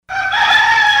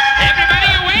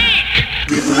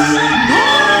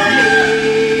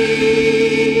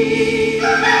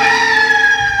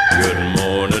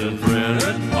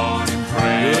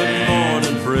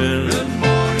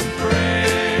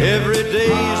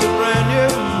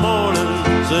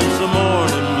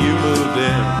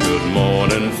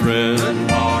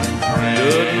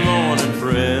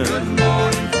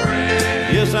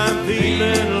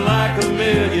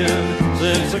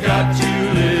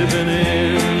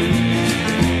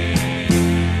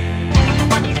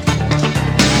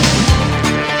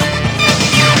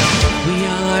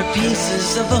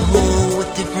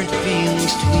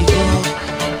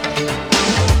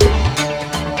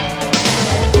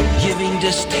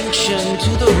distinction to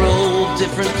the role.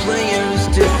 Different players,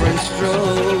 different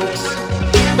strokes.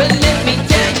 But let me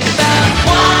tell you about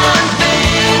one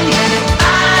thing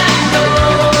I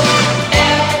know.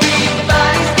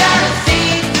 Everybody's got a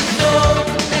seed to sow.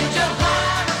 Let your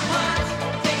heart of hearts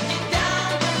take you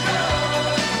down the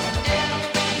road.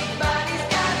 Everybody's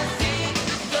got a seed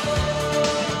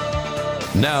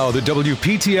to sow. Now the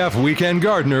WPTF Weekend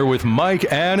Gardener with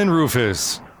Mike, Ann, and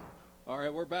Rufus. All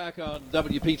right, we're back on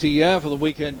WPTF for the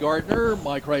Weekend Gardener.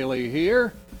 Mike Rayleigh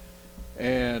here.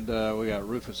 And we got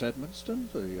Rufus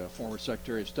Edmonston, the former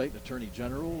Secretary of State and Attorney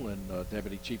General and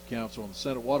Deputy Chief Counsel on the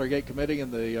Senate Watergate Committee,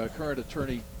 and the current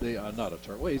attorney, not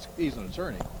attorney, well, he's an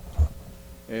attorney.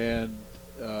 And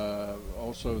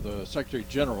also the Secretary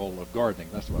General of Gardening.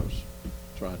 That's what I was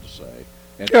trying to say.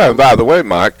 And and by the way,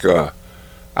 Mike,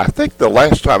 I think the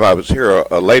last time I was here,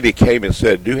 a lady came and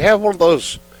said, "Do you have one of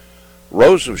those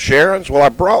Rose of Sharons?" Well, I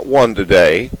brought one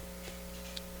today,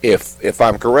 if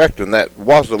I'm correct, and that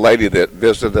was the lady that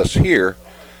visited us here.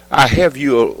 I have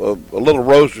you a little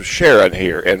Rose of Sharon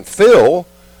here, and Phil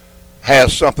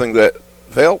has something that,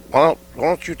 Phil, why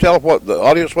don't you tell what the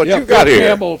audience what you've got Phil here?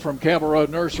 Campbell from Campbell Road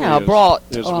Nursery Yeah,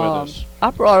 is with us.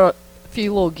 I brought a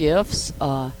few little gifts.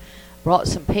 Brought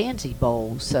some pansy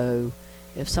bowls, so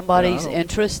if somebody's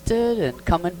interested in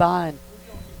coming by and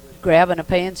grabbing a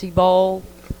pansy bowl,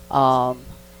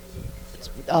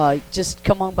 just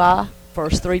come on by.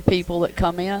 First 3 people that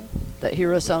come in that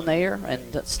hear us on there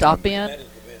and that stop in,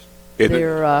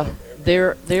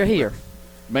 they're here.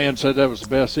 Man said that was the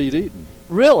best he'd eaten.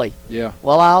 Really? Yeah.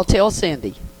 Well, I'll tell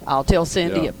Cindy. at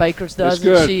Baker's Dozen.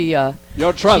 Good. She you ought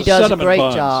to try she the does a cinnamon great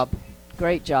buns. job.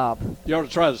 Great job. You ought to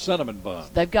try the cinnamon bun.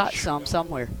 They've got some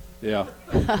somewhere. Yeah.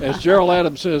 As Gerald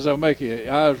Adams says, they'll make your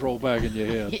eyes roll back in your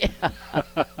head.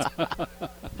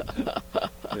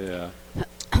 Yeah.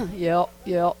 Yeah.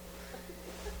 Yep.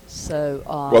 So.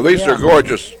 Well, these are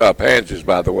gorgeous pansies,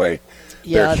 by the way.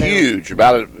 Yeah, they're huge,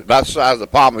 about the size of the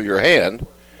palm of your hand,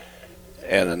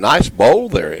 and a nice bowl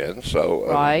they're in.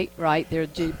 So. Right.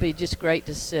 They'd be just great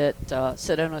to sit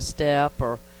on a step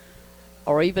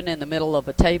or even in the middle of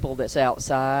a table that's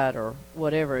outside or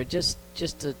whatever, just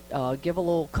to give a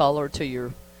little color to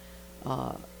your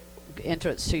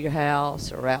entrance to your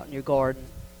house or out in your garden.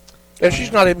 And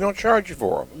she's not even going to charge you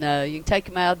for them. No, you can take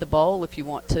them out of the bowl if you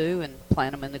want to and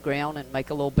plant them in the ground and make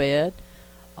a little bed,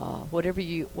 whatever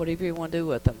you want to do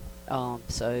with them.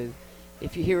 So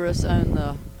if you hear us on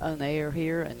the air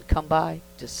here and come by,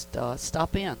 just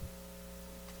stop in.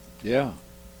 Yeah.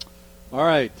 All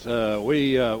right,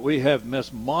 we have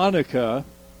Miss Monica.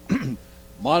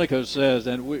 Monica says,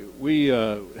 and we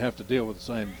have to deal with the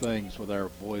same things with our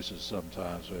voices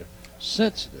sometimes. We're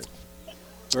sensitive,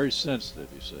 very sensitive,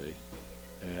 you see.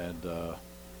 And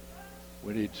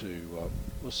we need to,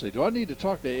 let's see, do I need to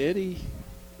talk to Eddie?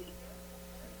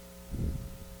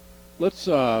 Let's,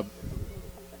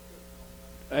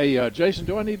 hey, Jason,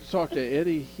 do I need to talk to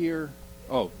Eddie here?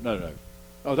 Oh, no.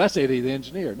 Oh, that's Eddie, the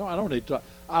engineer. No, I don't need to talk.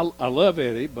 I love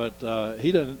Eddie, but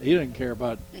he didn't care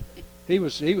about. He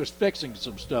was fixing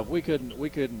some stuff. We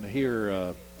couldn't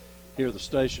hear the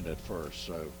station at first,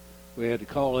 so we had to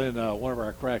call in one of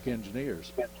our crack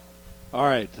engineers. All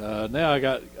right, now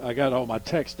I got all my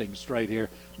texting straight here.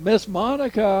 Miss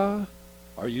Monica,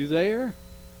 are you there?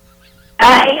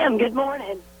 I am. Good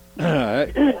morning.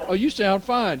 Oh, you sound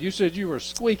fine. You said you were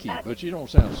squeaky, but you don't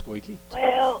sound squeaky.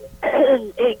 Well,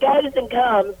 it goes and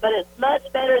comes, but it's much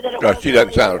better than it was. She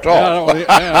doesn't sound at all. I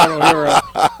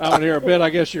don't hear a bit. I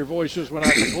guess your voice just went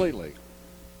out completely.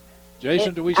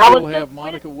 Jason, do we still have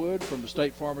Monica Wood from the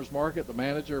State Farmers Market, the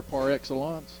manager par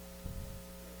excellence?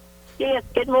 Yes,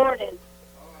 good morning.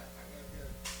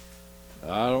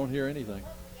 I don't hear anything.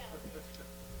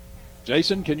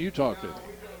 Jason, can you talk to me?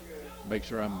 Make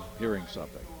sure I'm hearing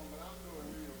something.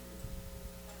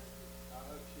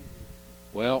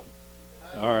 Well,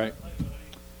 all right.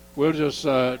 We'll just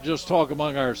talk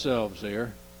among ourselves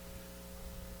here.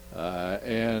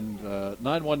 And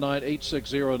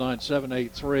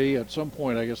 919-860-9783. At some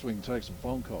point, I guess we can take some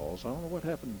phone calls. I don't know what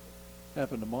happened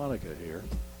to Monica here.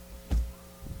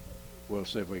 We'll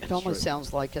see if we can. It almost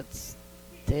sounds like it's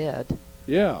dead.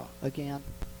 Yeah. Again.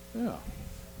 Yeah.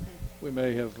 We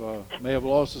may have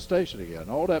lost the station again.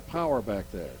 All that power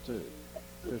back there too,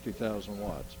 50,000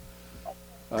 watts.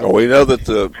 We know that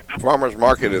the farmers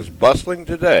market is bustling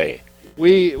today.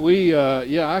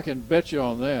 I can bet you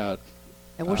on that.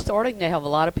 And we're starting to have a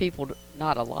lot of people,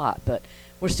 not a lot, but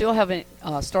we're still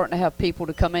starting to have people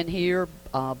to come in here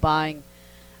buying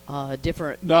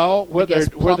different. No, what they're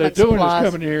doing is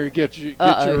coming here to get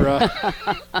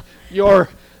your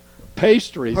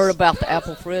pastries. Heard about the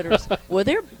apple fritters? Well,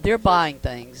 they're buying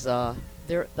things.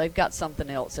 they've got something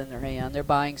else in their hand. They're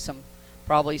buying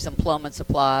probably some plumbing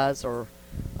supplies or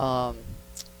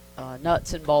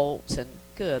nuts and bolts and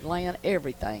good land,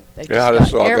 everything. They Yeah, I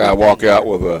just saw a guy walk out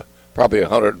with probably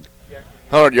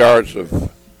 100 yards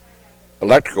of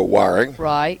electrical wiring.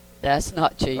 Right, that's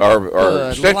not cheap. Or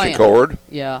extension land. cord.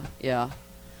 Yeah. I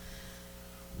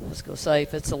was going to say,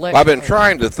 if it's electrical. I've been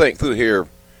trying to think through here,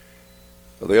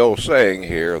 the old saying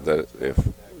here that if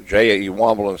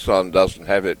J.E.Womble Sons doesn't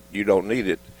have it, you don't need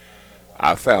it.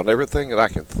 I found everything that I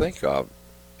can think of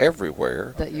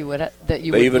everywhere. That you would They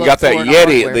even got that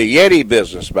Yeti, the Yeti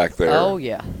business back there. Oh,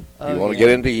 yeah. If you want to get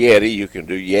into Yeti, you can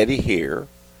do Yeti here.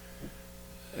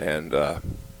 And I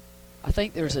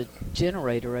think there's a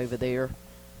generator over there,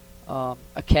 a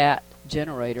cat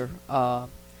generator. I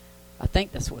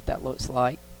think that's what that looks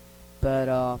like. But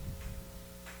I'm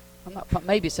not.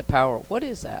 Maybe it's a power. What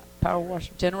is that? Power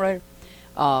washer generator?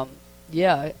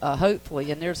 Yeah. Hopefully,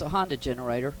 and there's a Honda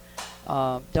generator.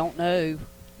 Don't know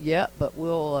yet, but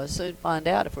we'll soon find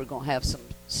out if we're going to have some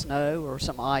snow or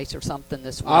some ice or something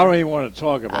this week. I don't even want to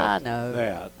talk about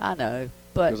that. I know,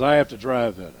 but because I have to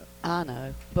drive in it. I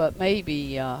know, but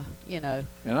maybe And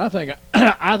I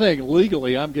think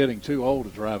legally I'm getting too old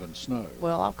to drive in snow.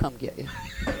 Well, I'll come get you.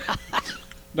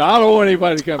 No, I don't want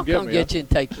anybody to come get I'll me. get you and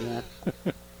take you in.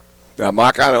 now,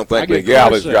 Mike, I don't think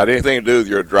legality's got anything to do with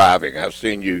your driving. I've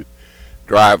seen you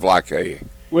drive like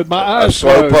with my eyes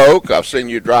slow poke. I've seen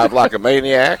you drive like a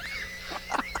maniac.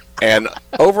 And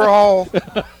overall,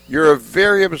 you're a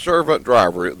very observant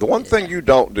driver. The one thing you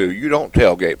don't do, you don't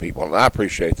tailgate people, and I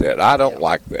appreciate that. I don't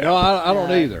like that. No, I don't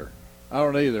either. I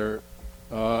don't either,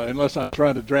 unless I'm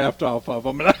trying to draft off of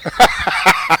them.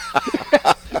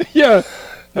 Yeah,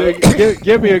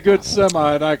 give me a good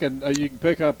semi, and you can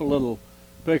pick up a little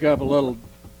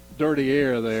dirty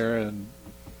air there, and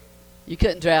You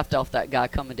couldn't draft off that guy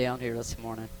coming down here this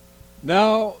morning.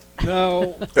 no,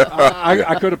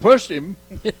 I could have pushed him.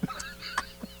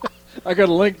 I could have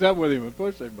linked up with him and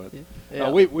pushed him, but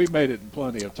we made it in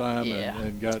plenty of time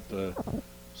and got to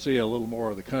see a little more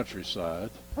of the countryside.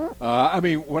 The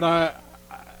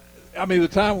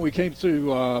time we came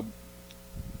to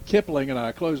Kipling and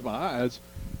I closed my eyes,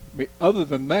 other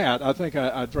than that, I think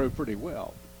I drove pretty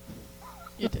well.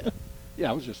 You did. Yeah,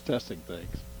 I was just testing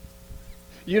things.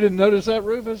 You didn't notice that,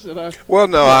 Rufus? Well,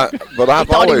 no, but I've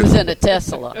Thought he always was in a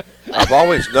Tesla. I've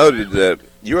always noted that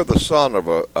you're the son of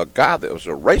a guy that was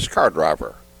a race car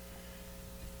driver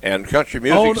and country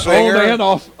music singer. On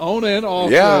and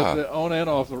off. Yeah. On and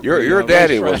off. Your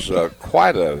daddy was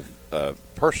quite a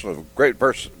person of great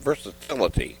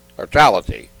versatility or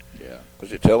tality. Yeah.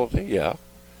 Was it tality? Yeah.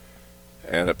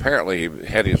 And apparently he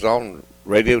had his own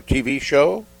radio TV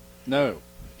show. No,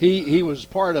 he was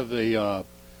part of the.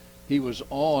 He was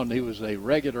a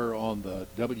regular on the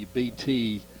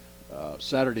WBT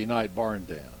Saturday Night Barn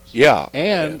Dance. Yeah.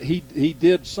 And he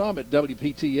did some at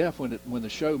WPTF when the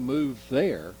show moved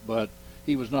there, but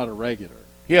he was not a regular.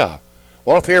 Yeah.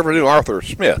 Well, if you ever knew Arthur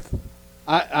Smith.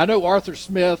 I know Arthur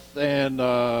Smith and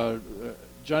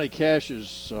Johnny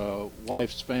Cash's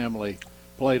wife's family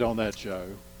played on that show,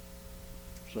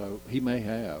 so he may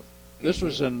have. This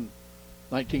was in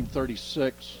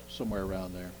 1936, somewhere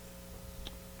around there.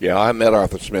 Yeah, I met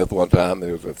Arthur Smith one time.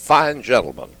 He was a fine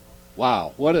gentleman.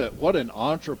 Wow, what an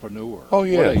entrepreneur! Oh,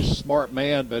 yes. What a smart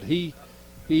man. But he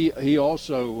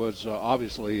also was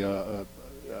obviously a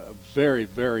very,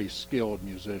 very skilled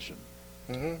musician.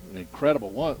 Mm-hmm. An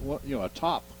incredible a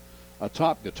top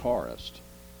guitarist.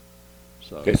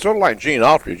 So It's sort of like Gene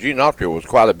Autry. Gene Autry was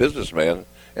quite a businessman,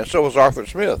 and so was Arthur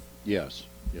Smith. yes,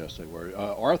 they were.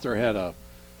 Arthur had a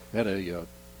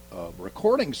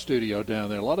recording studio down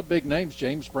there. A lot of big names.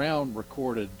 James Brown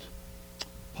recorded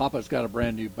Papa's Got a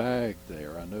Brand New Bag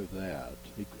there. I know that.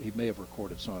 He may have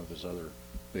recorded some of his other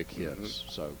big hits. Mm-hmm.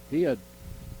 So he had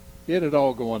it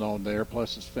all going on there,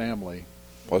 plus his family.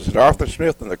 Was it Arthur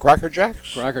Smith and the Cracker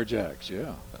Jacks? Cracker Jacks,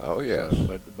 yeah. Oh, yes.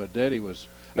 So, but Daddy was...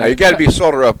 Now, you got to be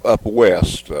sort of up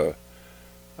west. I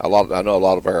know a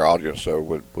lot of our audience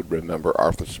would remember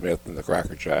Arthur Smith and the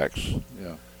Cracker Jacks.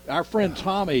 Yeah. Our friend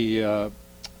Tommy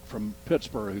from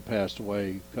Pittsburgh, who passed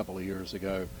away a couple of years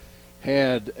ago,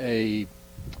 had a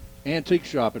antique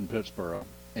shop in Pittsburgh,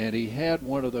 and he had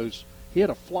one of those. He had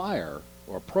a flyer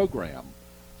or a program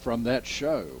from that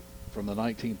show from the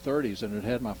 1930s, and it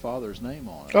had my father's name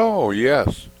on it. Oh,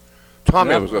 yes.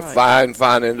 Tommy was a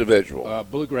fine individual.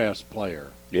 Bluegrass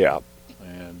player. Yeah.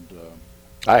 And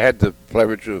I had the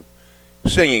privilege of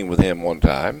singing with him one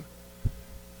time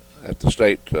at the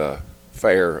state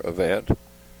fair event.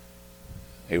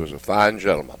 He was a fine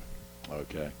gentleman.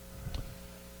 Okay.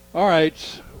 All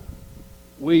right.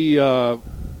 We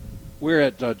We're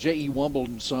at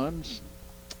J.E.Womble Sons,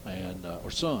 and or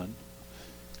Son,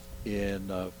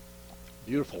 in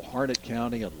beautiful Harnett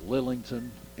County in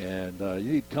Lillington, and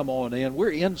you need to come on in.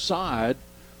 We're inside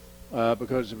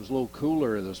because it was a little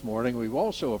cooler this morning. We were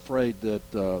also afraid that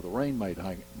the rain might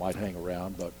hang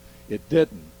around, but it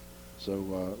didn't.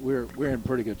 So we're in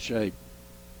pretty good shape.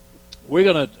 We're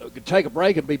going to take a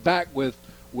break and be back with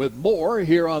more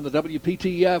here on the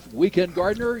WPTF Weekend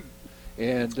Gardener.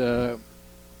 And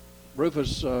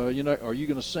Rufus, are you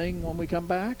going to sing when we come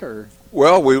back, or?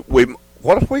 Well, we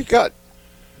what if we got?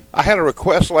 I had a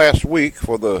request last week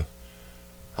for the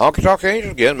Honky Tonk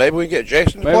Angels again. Maybe we can get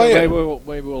Jason to play it.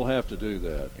 Maybe we'll have to do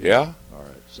that. Yeah. All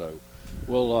right. So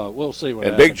we'll see what.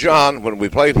 And happens. Big John, when we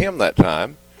played him that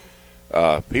time,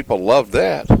 people loved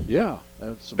that. Yeah.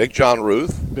 That's Big John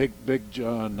Ruth. Big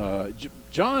John.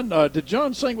 John, did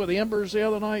John sing with the Embers the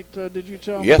other night? Did you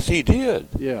tell me? Yes, he did.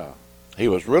 Yeah. He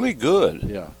was really good.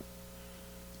 Yeah.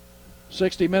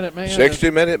 60-minute man.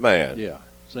 60-minute man. Yeah.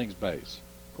 Sings bass.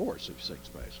 Of course, he sings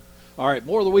bass. All right.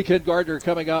 More of the Weekend Gardener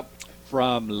coming up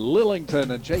from Lillington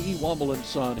and J.E.Womble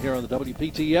Son here on the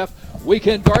WPTF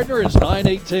Weekend Gardener. It's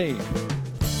 9:18.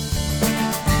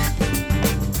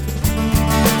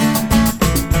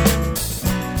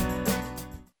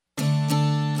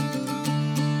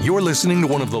 You're listening to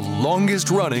one of the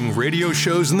longest-running radio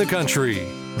shows in the country,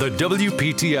 the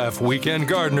WPTF Weekend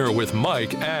Gardener with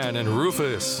Mike, Ann, and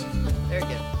Rufus. Very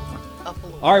good. Up a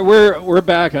little. All right, we're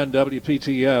back on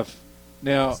WPTF.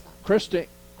 Now,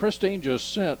 Christine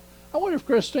just sent. I wonder if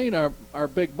Christine, our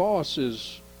big boss,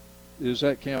 is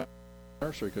at Camp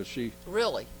Nursery, because she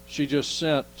just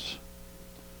sent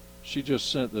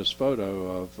this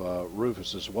photo of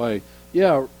Rufus's way.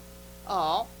 Yeah.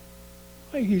 Oh.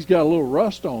 I think he's got a little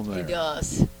rust on there. He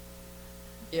does.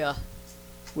 Yeah.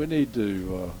 We need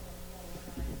to.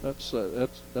 That's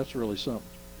really something.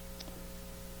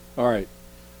 All right.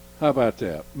 How about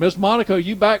that, Miss Monica?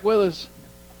 You back with us?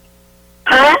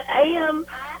 I am.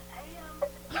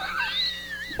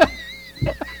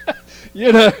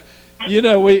 You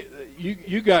know,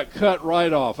 you got cut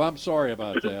right off. I'm sorry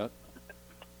about that.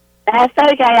 That's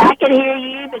okay. I could hear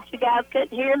you, but you guys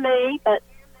couldn't hear me. But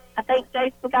I think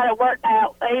Jason got it worked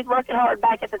out, so he's working hard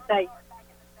back at the station.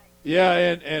 Yeah,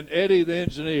 and Eddie, the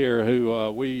engineer,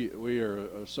 who we are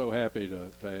so happy to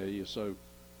have. He is so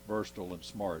versatile and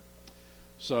smart.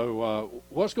 So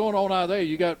what's going on out there?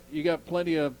 You got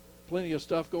plenty of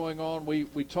stuff going on. We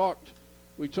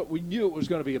knew it was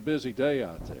going to be a busy day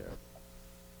out there.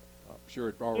 I'm sure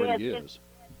it already is.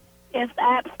 It's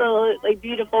absolutely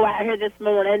beautiful out here this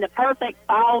morning. The perfect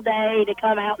fall day to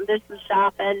come out and do some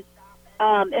shopping.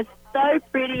 It's so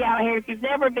pretty out here. If you've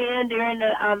never been during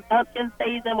the pumpkin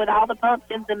season with all the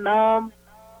pumpkins and mums,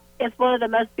 it's one of the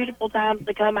most beautiful times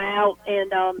to come out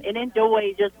and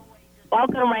enjoy just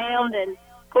walking around. And,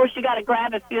 of course, you got to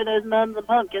grab a few of those mums and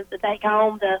pumpkins to take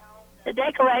home to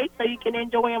decorate so you can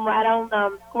enjoy them right on,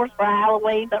 of course, for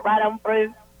Halloween, but right on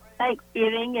through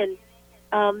Thanksgiving.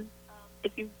 And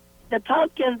the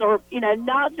pumpkins are,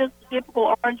 not just the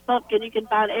typical orange pumpkin. You can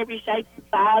find every shape and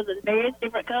size and various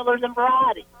different colors and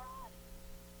varieties.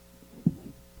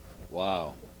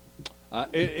 Wow,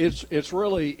 it's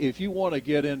really, if you want to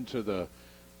get into the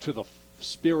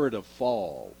spirit of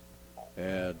fall,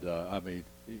 and I mean,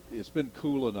 it's been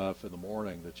cool enough in the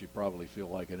morning that you probably feel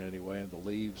like it anyway, and the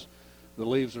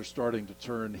leaves are starting to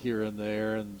turn here and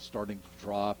there and starting to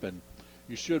drop, and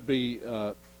you should be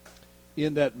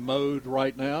in that mode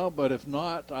right now. But if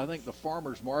not, I think the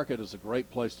farmers market is a great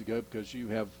place to go because you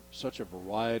have such a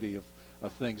variety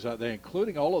of things out there,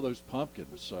 including all of those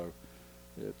pumpkins. So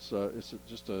it's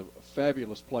just a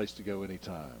fabulous place to go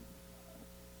anytime.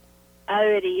 Oh,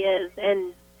 it is.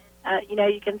 And,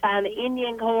 you can find the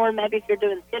Indian corn, maybe if you're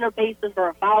doing centerpieces for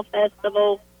a fall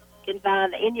festival. You can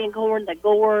find the Indian corn, the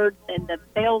gourds, and the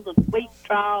bales of wheat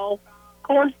straw,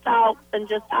 corn stalks, and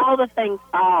just all the things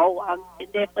fall. You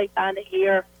can definitely find it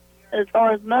here. As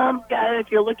far as mums go,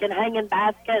 if you're looking hanging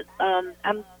baskets,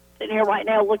 I'm sitting here right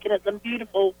now looking at some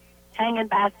beautiful hanging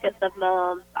baskets of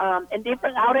mums, and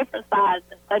all different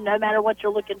sizes. So no matter what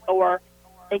you're looking for,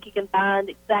 I think you can find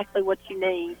exactly what you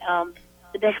need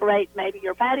to decorate maybe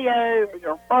your patio or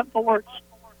your front porch,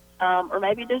 or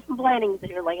maybe do some plantings in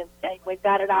your landscape. We've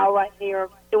got it all right here.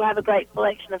 Still have a great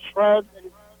selection of shrubs and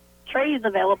trees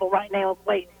available right now as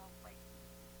well.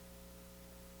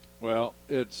 Well,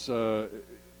 it's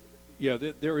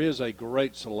there is a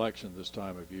great selection this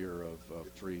time of year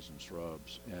of trees and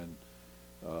shrubs. And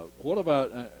what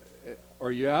about?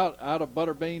 Are you out of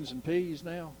butter beans and peas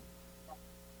now?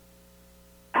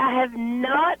 I I have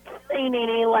not seen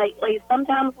any lately.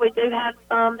 Sometimes we do have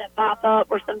some that pop up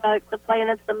where some folks have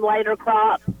planted some later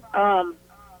crops.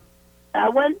 I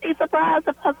wouldn't be surprised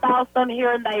if I saw some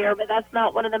here and there, but that's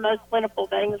not one of the most plentiful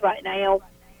things right now.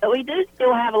 But we do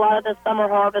still have a lot of the summer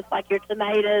harvest, like your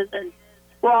tomatoes and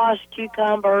squash,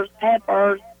 cucumbers,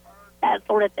 peppers, that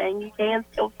sort of thing. You can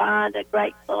still find a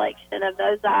great selection of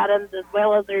those items, as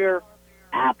well as your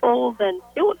apples and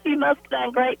still a few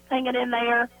muscadine grapes hanging in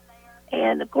there.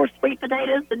 And, of course, sweet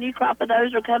potatoes, the new crop of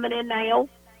those are coming in now.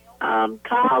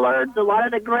 Collards, a lot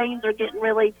of the greens are getting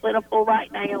really plentiful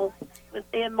right now. We're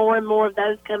seeing more and more of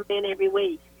those come in every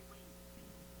week.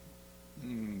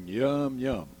 Yum,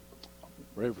 yum.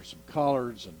 Ready for some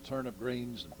collards and turnip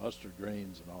greens and mustard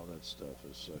greens and all that stuff.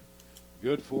 Is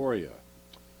good for you.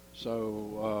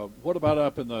 So what about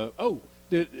up in the,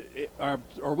 are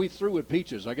we through with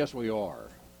peaches? I guess we are.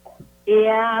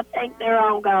 Yeah, I think they're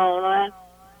all gone.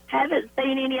 I haven't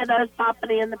seen any of those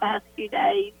popping in the past few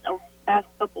days or past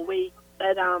couple weeks.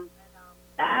 But the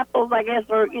apples, I guess,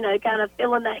 are, kind of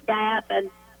filling that gap. And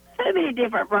so many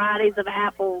different varieties of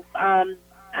apples.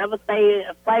 I would say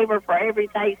a flavor for every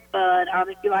taste bud.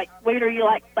 If you like sweet or you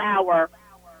like sour,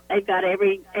 they've got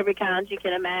every kind you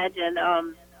can imagine.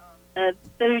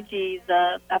 Fuji's,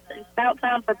 it's about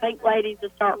time for pink ladies to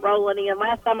start rolling in.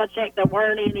 Last time I checked, there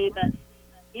weren't any, but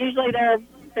usually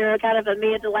they're kind of a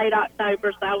mid to late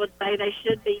October, so I would say they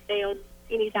should be down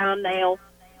anytime now.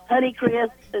 Honey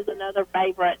Crisp is another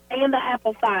favorite, and the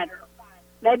apple cider.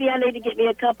 Maybe I need to get me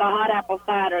a cup of hot apple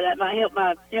cider. That might help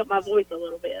my voice a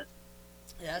little bit.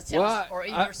 Yeah, that sounds, or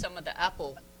either some of the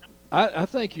apple. I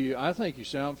think you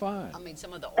sound fine. I mean,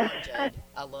 some of the orangeade.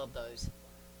 I love those.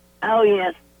 Oh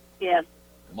yes.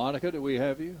 Monica, do we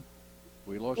have you?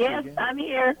 We lost you Yes, again? I'm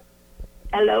here.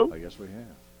 Hello. I guess we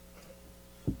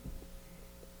have.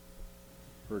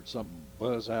 Heard something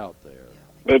buzz out there.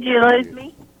 Did you lose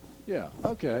me? Yeah,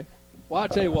 okay. Well, I'll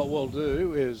tell you what we'll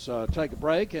do is take a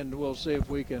break, and we'll see if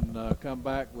we can come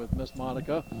back with Miss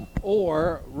Monica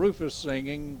or Rufus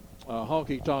singing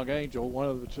Honky Tonk Angel, one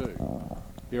of the two.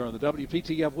 Here on the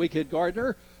WPTF Weekend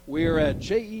Gardener, we're at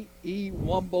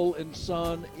J.E.Womble and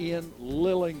Son in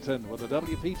Lillington with the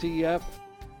WPTF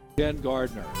Weekend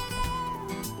Gardener.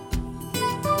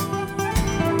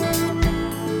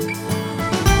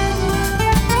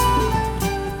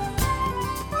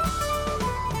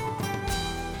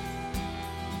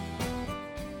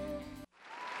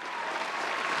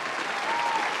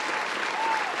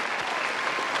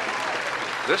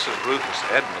 This is Rufus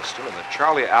Edmiston and the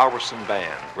Charlie Alverson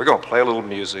Band. We're going to play a little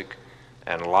music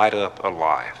and light up a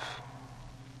life.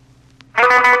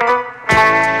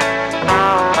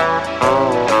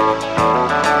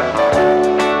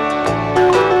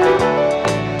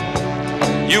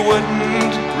 You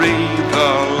wouldn't read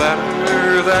the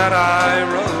letter that I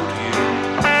wrote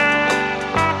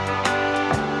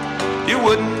you. You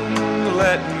wouldn't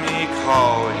let me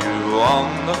call you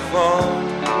on the phone.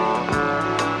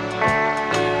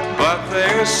 But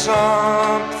there's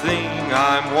something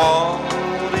I'm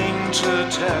wanting to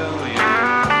tell you.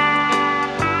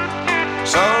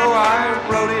 So I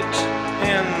wrote it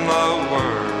in the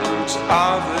words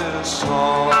of this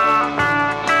song.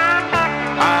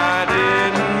 I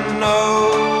didn't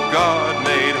know God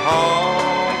made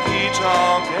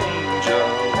honky-tonk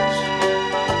angels.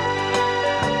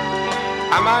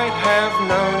 I might have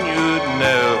known you'd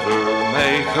never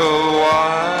make a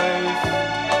wife.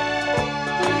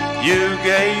 You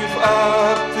gave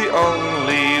up the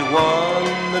only one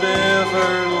that ever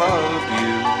loved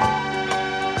you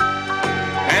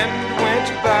and went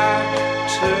back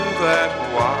to that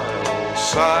wild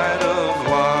side of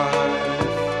life.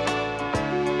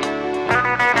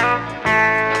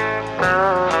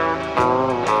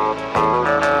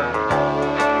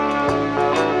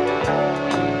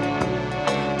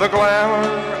 The glamour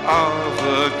of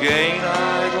the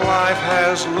gay-night life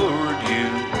has lured you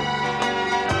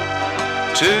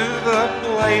to the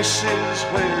places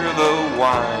where the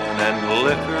wine and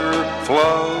liquor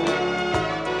flow.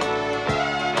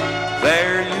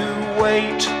 There you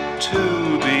wait to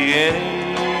be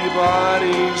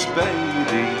anybody's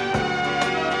baby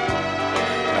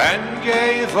and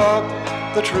gave up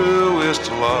the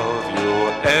truest love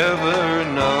you'll ever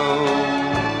know.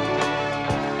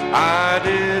 I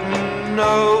didn't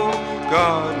know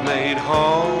God made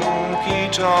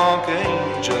honky-tonk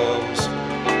angels.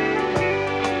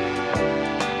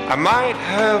 I might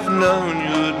have known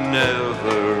you'd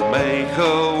never make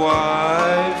a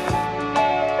wife.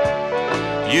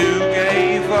 You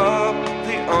gave up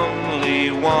the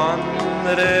only one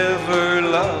that ever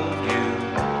loved you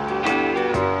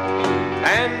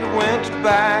and went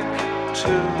back to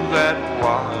that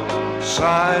wild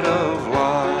side of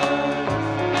life,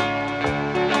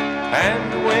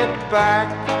 and went back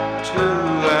to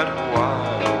that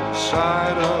wild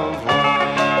side of life.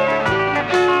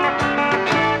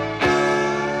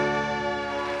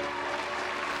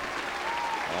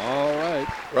 All right.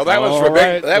 Well, that was All for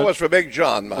right. that was for Big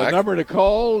John, Mike. The number to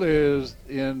call is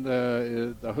in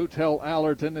the Hotel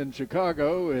Allerton in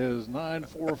Chicago is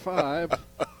 945.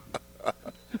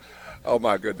 Oh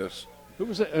my goodness. Who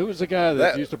was the guy that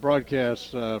That- used to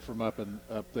broadcast from up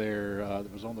there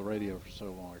that was on the radio for so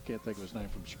long? I can't think of his name,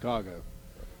 from Chicago.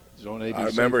 He's on ABC. I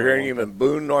remember for a hearing long him time. in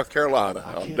Boone, North Carolina,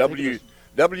 I on can't think of his-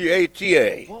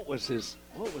 WATA. What was his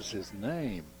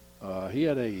name? He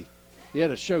had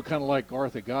a show kind of like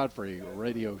Arthur Godfrey, a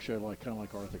radio show kind of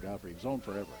like Arthur Godfrey. He was on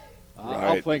forever. I'll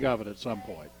Right. think of it at some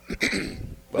point.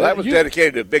 Well, that was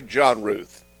dedicated to Big John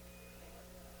Ruth.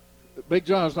 Big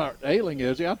John's not ailing,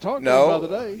 is he? I talked to him the No, other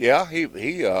day. yeah, he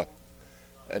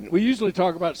and We usually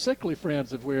talk about sickly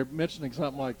friends if we're mentioning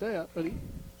something like that, but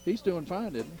he's doing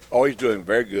fine, isn't he? oh, he's doing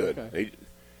very good. Okay.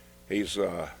 He's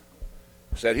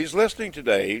said he's listening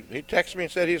today. He texted me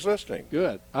and said he's listening.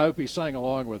 Good. I hope he sang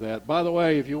along with that. By the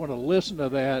way, if you want to listen to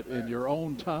that in your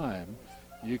own time,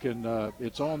 you can.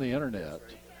 It's on the internet.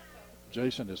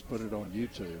 Jason has put it on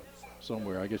YouTube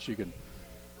somewhere. I guess you can.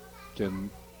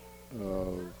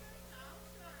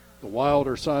 The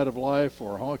Wilder Side of Life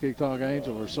or Honky Tonk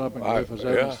Angel or something. Rufus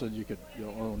Evanston. You could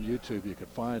on YouTube. You could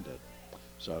find it.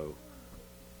 So.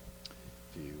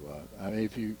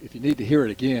 If you need to hear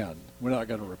it again, we're not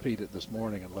going to repeat it this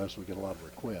morning unless we get a lot of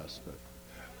requests.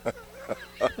 But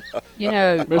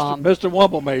Mr.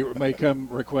 Womble may come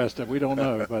request it. We don't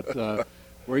know, but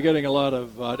we're getting a lot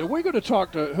of. We're going to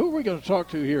talk to who are we going to talk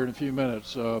to here in a few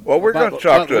minutes? Well, we're going to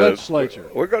talk to legislature.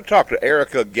 We're going to talk to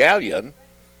Erica Gallion,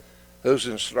 who's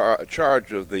in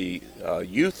charge of the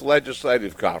Youth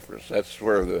Legislative Conference. That's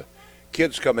where the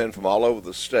kids come in from all over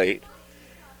the state,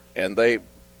 and they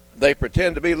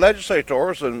pretend to be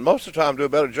legislators and most of the time do a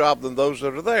better job than those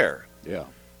that are there. Yeah.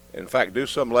 In fact, do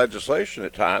some legislation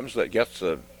at times that gets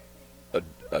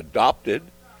adopted.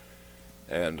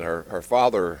 And her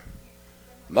father,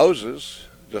 Moses,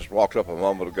 just walked up a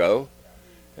moment ago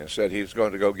and said he's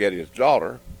going to go get his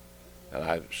daughter. And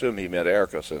I assume he meant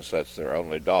Erica since that's their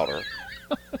only daughter.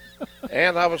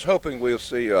 And I was hoping we'll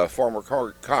see former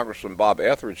Congressman Bob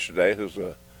Etheridge today, who's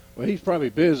Well, he's probably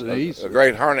busy. He's a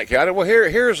great Harnett County. Well,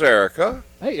 here's Erica.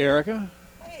 Hey, Erica.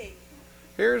 Hey.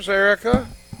 Here's Erica.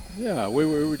 Yeah, we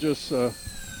were just.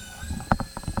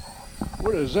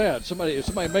 What is that? Is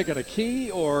somebody making a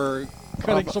key or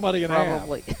cutting somebody in half?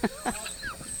 Probably.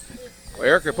 Well,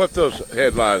 Erica, put those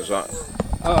headlines on.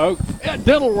 Oh, yeah,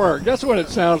 dental work. That's what it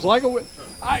sounds like.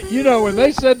 When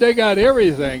they said they got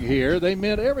everything here, they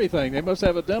meant everything. They must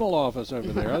have a dental office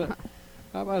over there.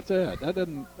 How about that? That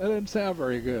didn't sound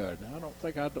very good. I don't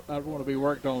think I'd want to be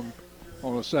worked on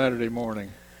a Saturday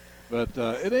morning. But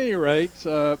at any rate,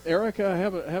 Erica,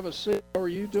 have a seat. How are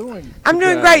you doing? I'm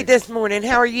doing today? great this morning.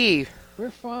 How are you? We're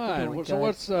fine. Doing So good.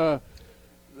 what's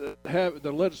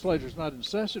the legislature's not in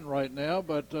session right now,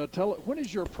 but when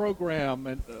is your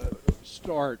program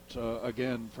start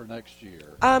again for next year?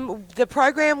 The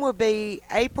program will be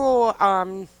April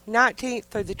 19th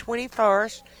through the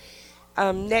 21st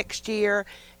next year,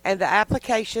 and the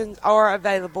applications are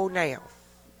available now.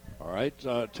 All right.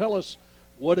 Tell us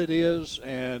what it is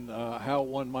and how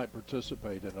one might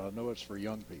participate in it. I know it's for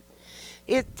young people.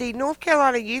 It's the North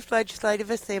Carolina Youth Legislative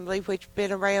Assembly, which has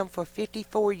been around for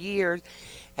 54 years,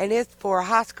 and it's for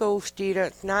high school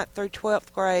students, 9th through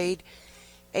 12th grade,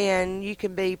 and you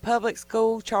can be public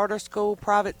school, charter school,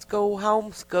 private school,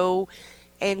 home school,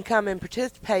 and come and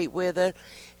participate with us,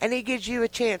 and it gives you a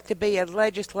chance to be a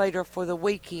legislator for the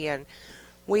weekend.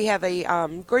 We have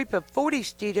a group of 40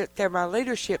 students. They're my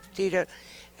leadership students,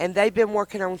 and they've been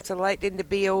working on selecting the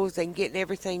bills and getting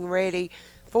everything ready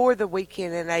for the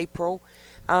weekend in April.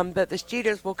 But the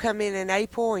students will come in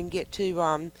April and get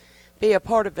to be a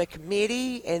part of the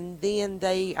committee, and then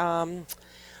they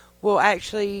will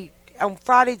actually, on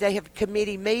Friday they have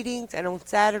committee meetings, and on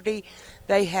Saturday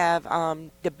they have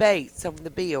debates on the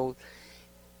bills.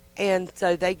 And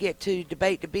so they get to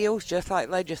debate the bills just like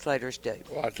legislators do.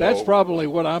 Well, That's probably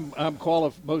what I'm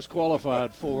most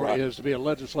qualified for, Right. is to be a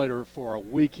legislator for a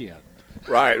weekend.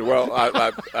 Right. Well,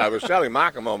 I was telling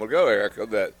Mike a moment ago, Erica,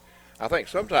 that I think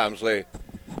sometimes they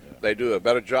do a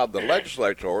better job than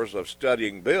legislators of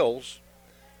studying bills,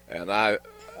 and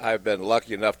I've been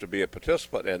lucky enough to be a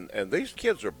participant, and these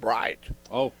kids are bright.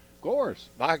 Oh, of course.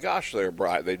 My gosh, they're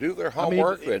bright. They do their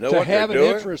homework. They know to what they're have doing.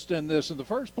 an interest in this in the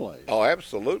first place. Oh,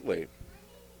 absolutely.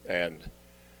 And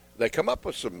they come up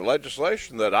with some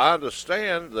legislation that I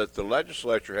understand that the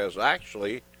legislature has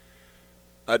actually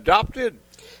adopted.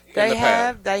 They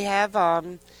have.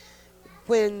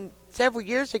 When several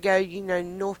years ago,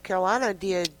 North Carolina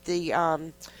did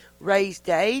the raised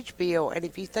age bill, and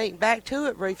if you think back to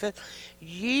it, Rufus,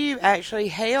 you actually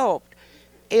helped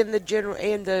in the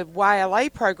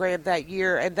YLA program that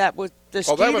year, and that was the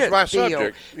student that was my bill.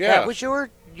 subject. Yes. That was you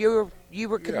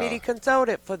were committee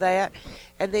consultant for that,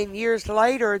 and then years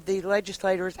later, the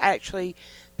legislators actually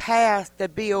passed the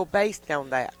bill based on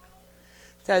that.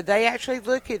 So they actually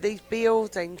look at these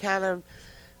bills and kind of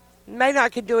may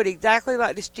not can do it exactly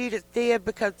like the students did,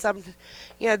 because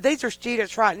these are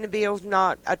students writing the bills,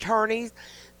 not attorneys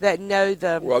that know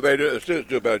the. Well, the students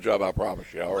do a better job, I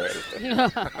promise you already.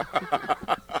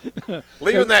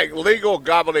 Leaving that legal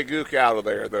gobbledygook out of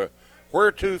there, the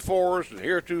where 2 4s and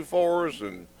here 2 4s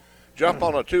and jump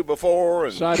on a 2 before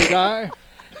and Side guy.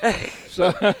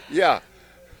 So yeah.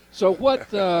 So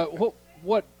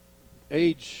what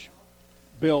age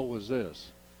bill was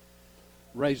this?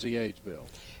 Raise the age bill.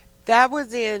 That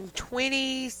was in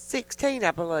 2016,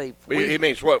 I believe. He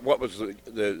means what was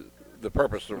the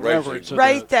purpose of raising?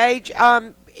 Raised age.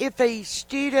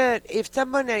 If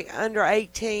someone under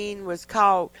 18 was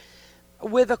caught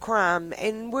with a crime,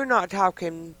 and we're not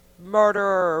talking murder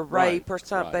or rape or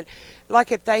something,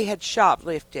 like if they had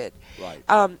shoplifted,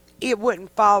 it wouldn't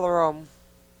follow them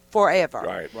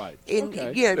forever. Right.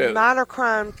 And minor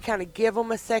crimes kind of give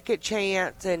them a second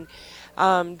chance and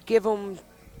give them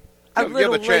a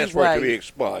little give a chance leeway. for it to be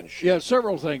expunged. Yeah,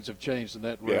 several things have changed in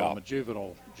that realm of Yeah.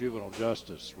 juvenile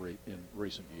justice in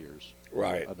recent years.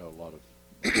 Right. I know a lot of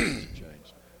things have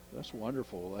changed. That's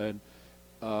wonderful. And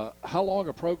how long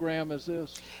a program is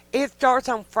this? It starts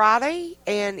on Friday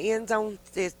and it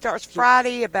starts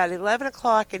Friday about 11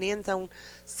 o'clock and ends on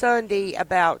Sunday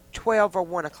about 12 or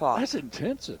 1 o'clock. That's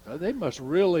intensive. They must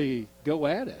really go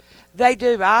at it. They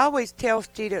do. I always tell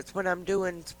students when I'm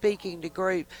doing speaking to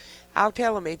group, I'll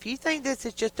tell them, if you think this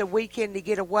is just a weekend to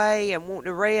get away and want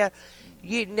to rest,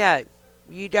 you don't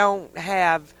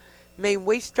have. I mean,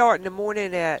 we start in the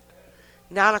morning at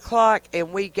 9 o'clock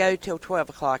and we go till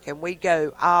 12 o'clock, and we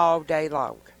go all day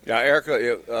long. Now,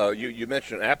 Erica, you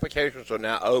mentioned applications are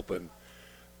now open.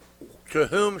 To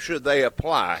whom should they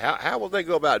apply? How will they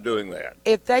go about doing that?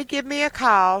 If they give me a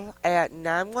call at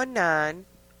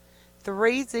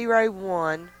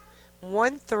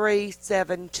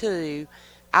 919-301-1372,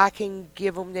 I can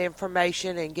give them the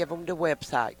information and give them the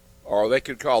website. Or they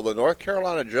could call the North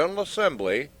Carolina General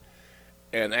Assembly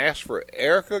and ask for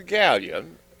Erica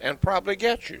Gallion and probably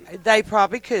get you. They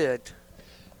probably could.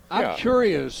 I'm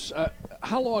curious,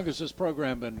 how long has this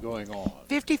program been going on?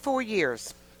 54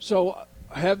 years. So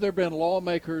have there been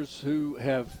lawmakers who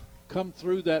have come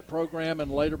through that program and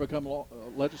later become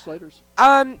legislators?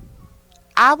 I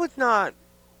was not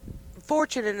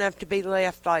fortunate enough to be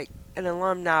left like an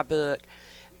alumni book,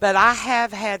 but I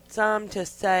have had some to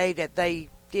say that they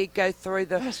did go through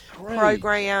the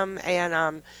program,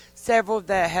 and several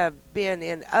that have been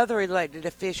in other elected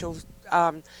officials,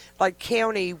 like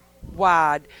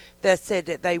county-wide, that said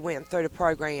that they went through the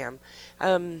program.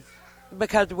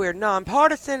 Because we're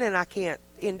nonpartisan and I can't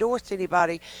endorse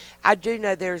anybody, I do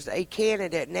know there's a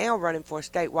candidate now running for a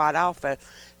statewide office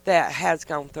that has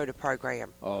gone through the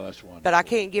program. Oh, that's wonderful. But I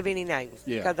can't give any names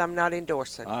because I'm not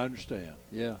endorsing. I understand.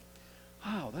 Yeah.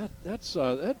 Wow,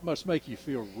 that must make you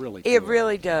feel really good. It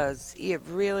really does. It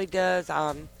really does.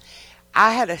 I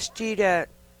had a student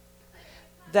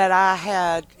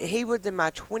that he was in my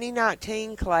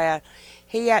 2019 class.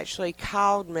 He actually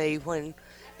called me when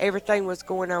everything was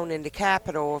going on in the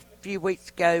Capitol a few weeks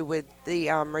ago with the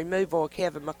removal of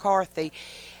Kevin McCarthy,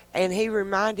 and he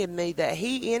reminded me that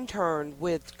he interned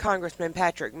with Congressman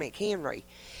Patrick McHenry.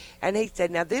 And he said,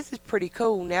 now this is pretty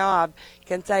cool. Now I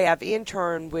can say I've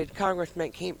interned with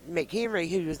Congressman McHenry,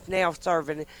 who is now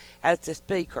serving as the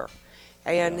Speaker.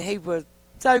 And he was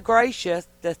so gracious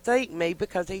to thank me,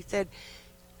 because he said,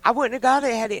 I wouldn't have got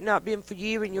it had it not been for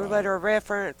you and your letter of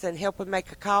reference and helping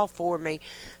make a call for me.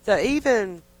 So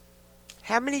even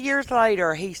how many years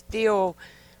later, he still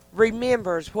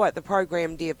remembers what the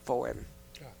program did for him.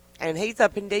 And he's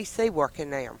up in D.C. working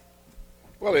now.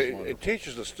 Well, it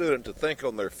teaches the student to think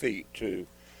on their feet, too.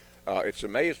 It's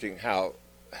amazing how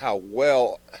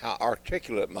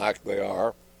articulate, Mike, they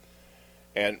are.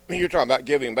 And you're talking about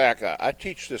giving back. I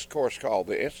teach this course called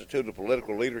the Institute of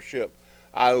Political Leadership,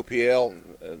 IOPL,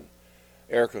 and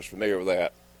Erica's familiar with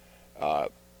that.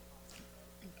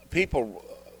 People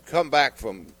come back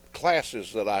from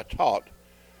classes that I taught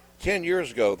 10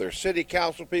 years ago. They're city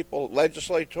council people,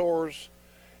 legislators,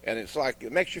 And it's like,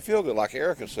 it makes you feel good, like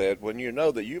Erica said, when you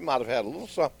know that you might have had a little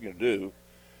something to do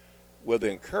with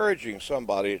encouraging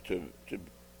somebody to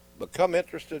become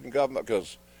interested in government.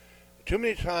 Because too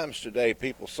many times today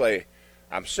people say,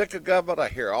 I'm sick of government, I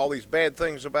hear all these bad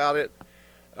things about it.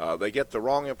 They get the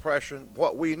wrong impression.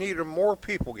 What we need are more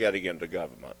people getting into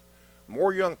government,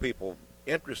 more young people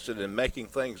interested in making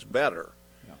things better.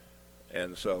 Yeah.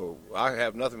 And so I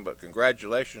have nothing but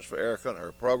congratulations for Erica and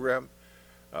her program.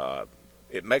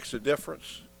 It makes a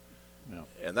difference, yeah.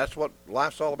 And that's what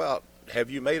life's all about. Have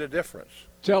you made a difference?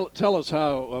 Tell us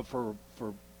how, for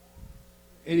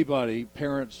anybody,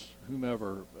 parents,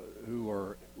 whomever, who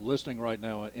are listening right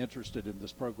now and interested in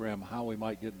this program, how we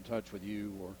might get in touch with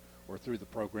you or through the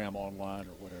program online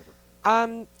or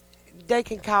whatever. They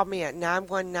can call me at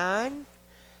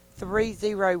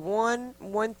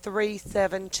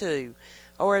 919-301-1372.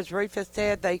 Or as Rufus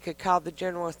said, they could call the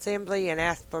General Assembly and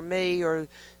ask for me or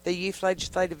the Youth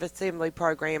Legislative Assembly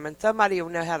program, and somebody will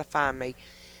know how to find me.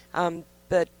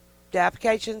 But the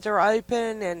applications are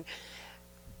open, and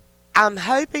I'm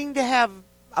hoping to have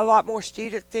a lot more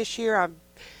students this year.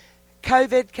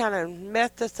 COVID kind of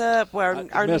messed us up. Where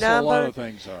a lot of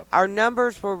things up. Our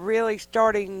numbers were really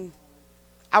starting.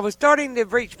 I was starting to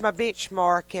reach my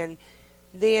benchmark, and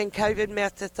then COVID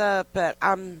messed us up. But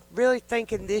I'm really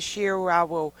thinking this year where I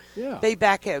will be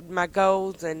back at my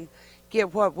goals and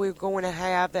get what we're going to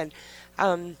have. And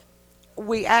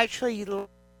we actually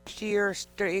last year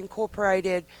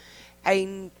incorporated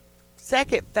a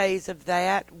second phase of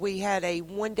that. We had a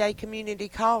one-day community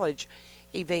college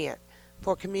event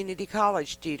for community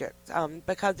college students.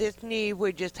 Because it's new,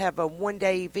 we just have a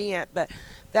one-day event, but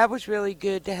that was really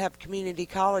good to have community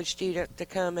college students to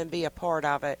come and be a part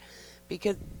of it,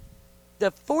 because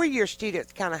the four-year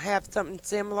students kind of have something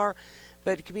similar,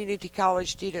 but community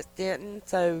college students didn't.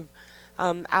 So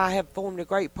I have formed a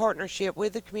great partnership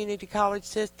with the community college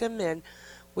system, and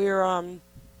we're on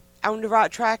the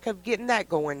right track of getting that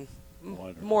going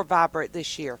more vibrant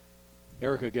this year.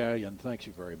 Erica Gallion, thanks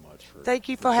you very much. Thank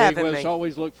you for having me.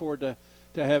 Always look forward to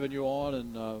having you on,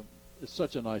 and it's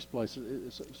such a nice place.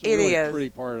 It's a really pretty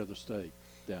part of the state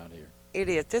down here. It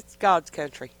is. It's God's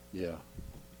country. Yeah.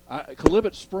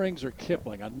 Clibbett Springs or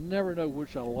Kipling. I never know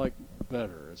which I like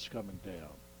better. It's coming down.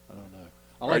 I don't know.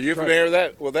 Are you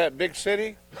familiar with that big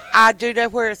city? I do know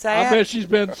where it's at. I bet she's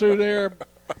been through there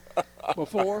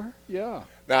before. Yeah.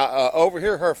 Now, over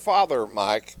here, her father,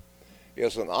 Mike,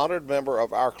 is an honored member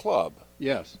of our club.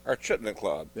 Yes. Our Chittenden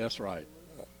Club. That's right.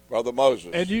 Brother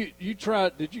Moses. And did you try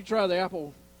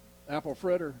the apple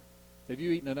fritter? Have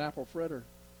you eaten an apple fritter?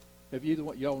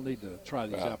 Y'all need to try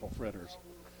these apple fritters.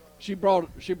 She brought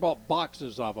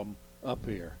boxes of them up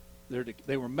here.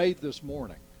 They were made this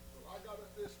morning. I got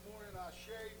it this morning. I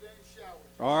shaved and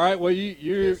showered. All right. Well,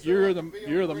 you're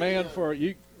the man for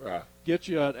you. Right. Get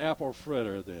you an apple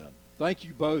fritter then. Thank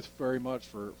you both very much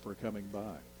for coming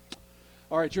by.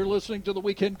 All right, you're listening to The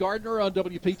Weekend Gardener on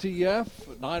WPTF,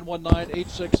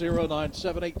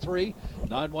 919-860-9783,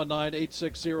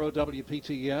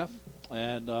 919-860-WPTF,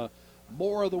 and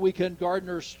more of The Weekend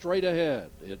Gardener straight ahead.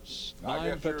 It's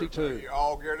 9:52. You're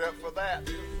all geared up for that.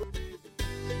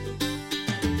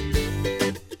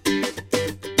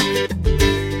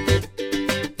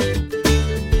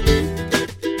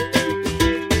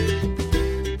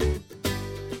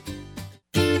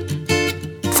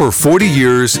 For 40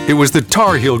 years, it was the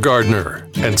Tar Heel Gardener.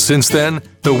 And since then,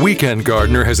 the Weekend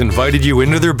Gardener has invited you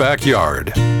into their backyard.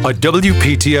 A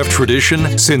WPTF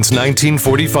tradition since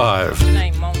 1945.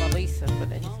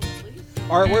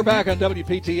 All right, we're back on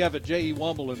WPTF at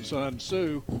J.E.Womble Sons.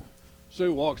 Sue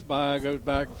walks by, goes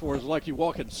back and forth. It's like you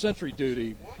walk in sentry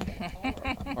duty.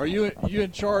 Are you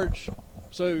in charge?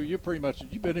 So you've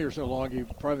been here so long,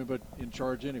 you've probably been in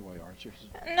charge anyway, aren't you?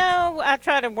 No, I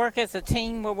try to work as a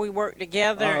team where we work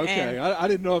together. Oh, okay. I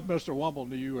didn't know if Mr. Womble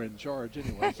knew you were in charge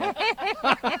anyway. So.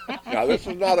 Now, this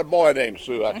is not a boy named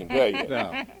Sue, I can tell you.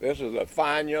 No. This is a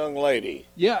fine young lady.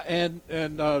 Yeah, and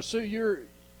Sue, you're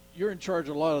in charge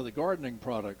of a lot of the gardening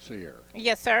products here.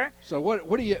 Yes, sir. So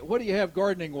what do you have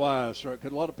gardening wise?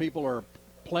 Because a lot of people are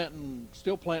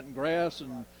still planting grass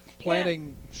and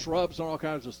planting shrubs and all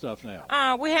kinds of stuff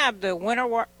now. We have the winter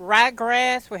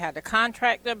ryegrass. We have the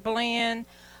contractor blend.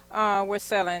 We're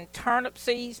selling turnip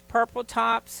seeds, purple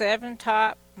top,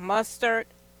 7-top, mustard.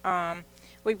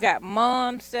 We've got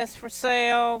mums that's for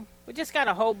sale. We just got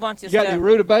a whole bunch of stuff. You got any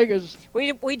rutabagas?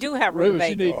 We do have rutabagas.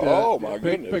 You need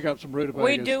to pick up some rutabagas.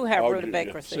 We do have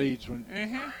rutabaga seeds.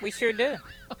 We sure do.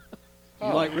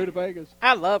 You like rutabagas?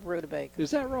 I love rutabagas. Is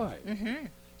that right? Mm-hmm.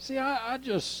 See,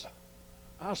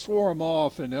 I swore them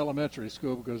off in elementary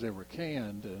school because they were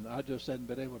canned, and I just hadn't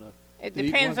been able to It to eat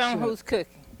depends one on set. who's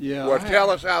cooking. Yeah. Well, tell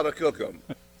us how to cook them.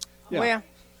 Yeah.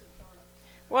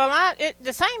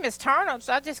 The same as turnips.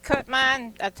 I just cut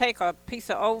mine. I take a piece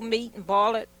of old meat and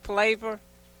boil it, flavor.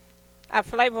 I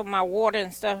flavor my water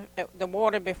and stuff, the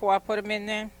water before I put them in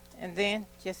there, and then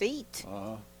just eat.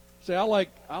 See, I like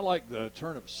the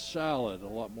turnip salad a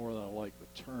lot more than I like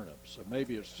the turnips. So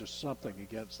maybe it's just something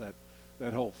against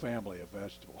that whole family of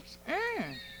vegetables. Now,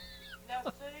 Sudie,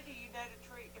 you know the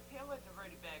trick to peeling the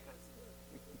rutabagas.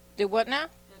 Do what now?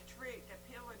 The trick to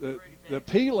peeling the rutabagas. The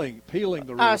peeling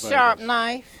the A rutabagas. sharp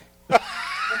knife.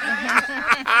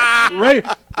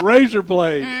 Razor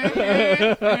blade.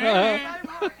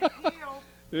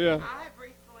 Yeah. I have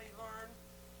recently learned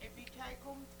if you take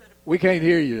them to the We can't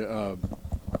hear you.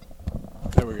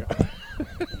 There we go.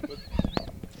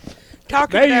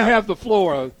 talking Now you about have the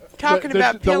floor. Talking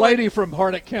about the peeling- lady from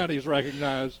Harnett County is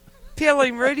recognized.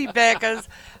 peeling rutabagas,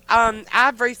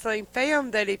 I've recently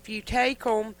found that if you take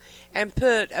them and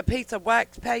put a piece of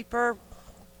wax paper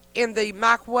in the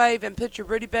microwave and put your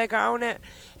rutabaga on it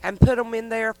and put them in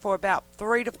there for about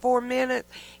 3 to 4 minutes,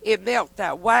 it melts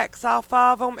that wax off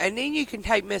of them, and then you can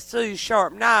take Miss Sue's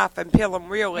sharp knife and peel them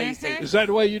real easy. Is that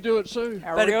the way you do it, Sue?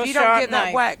 A But real if you don't sharp get knife.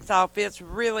 that wax off, it's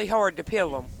really hard to peel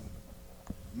them.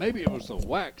 Maybe it was the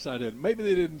wax I did. Maybe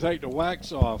they didn't take the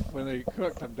wax off when they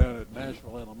cooked them down at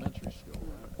Nashville Elementary School.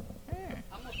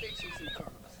 I'm going to fix you some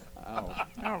turnips. Oh.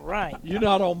 All right. You're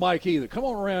not on mic either. Come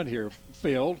on around here,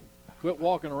 Phil. Quit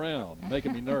walking around,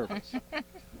 making me nervous.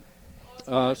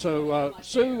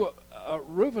 Sue,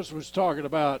 Rufus was talking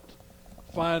about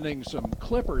finding some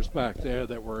clippers back there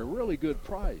that were a really good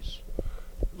price.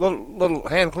 Little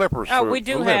hand clippers. Oh, for- we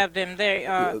do for have them. They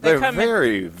They're come in-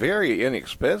 very, very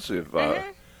inexpensive.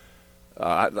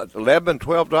 $11,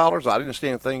 $12. I didn't see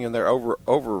anything in there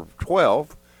over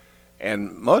 12,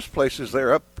 and most places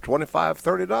they're up $25,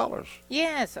 $30.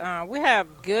 Yes, we have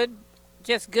good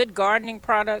gardening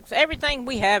products. Everything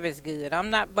we have is good. I'm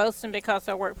not boasting because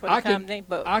I work for the company,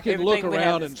 but I can look everything we have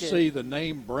around is and good. see the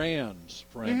name brands,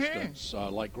 for instance,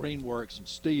 like Greenworks and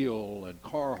Steel and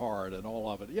Carhartt and all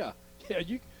of it. Yeah,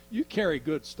 you carry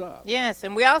good stuff. Yes,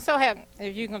 and we also have,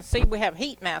 as you can see, we have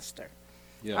Heatmaster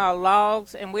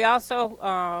logs, and we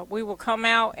also we will come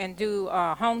out and do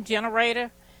a home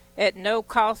generator at no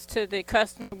cost to the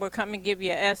customer. We'll come and give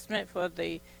you an estimate for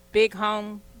the big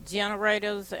home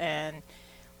generators. And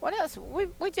what else?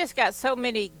 We just got so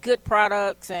many good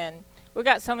products, and we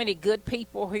got so many good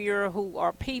people here who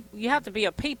are people. You have to be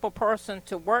a people person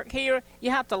to work here.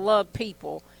 You have to love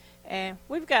people, and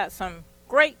we've got some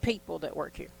great people that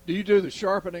work here. Do you do the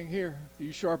sharpening here? Do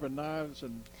you sharpen knives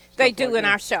and stuff They do like in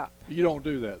that? our shop. You don't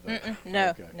do that, though? No,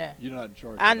 Okay. no. You're not in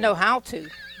charge I of know that. how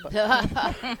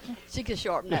to. She can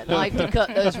sharpen that knife to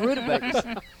cut those rutabagas.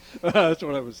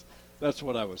 That's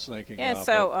what I was thinking. Yeah, of,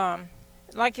 so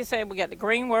like you said, we got the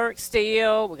Greenworks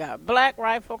Steel, we got Black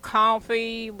Rifle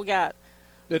Coffee, we got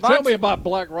Tell bunch- me about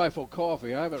Black Rifle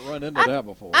Coffee. I haven't run into that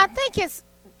before. I think it's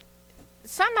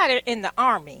somebody in the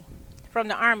Army, from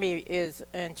the Army, is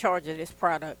in charge of this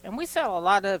product, and we sell a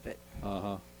lot of it.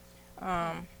 Uh-huh.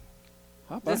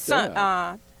 How about the son,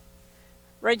 that?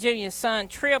 Ray Jr.'s son,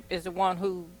 Trip, is the one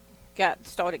who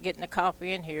started getting the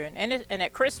coffee in here, and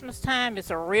at Christmas time, it's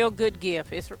a real good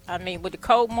gift. With the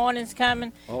cold mornings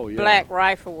coming, Oh, yeah. Black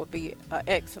Rifle would be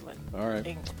excellent All right.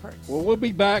 thing to purchase. Well, we'll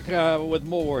be back with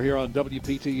more here on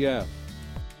WPTF.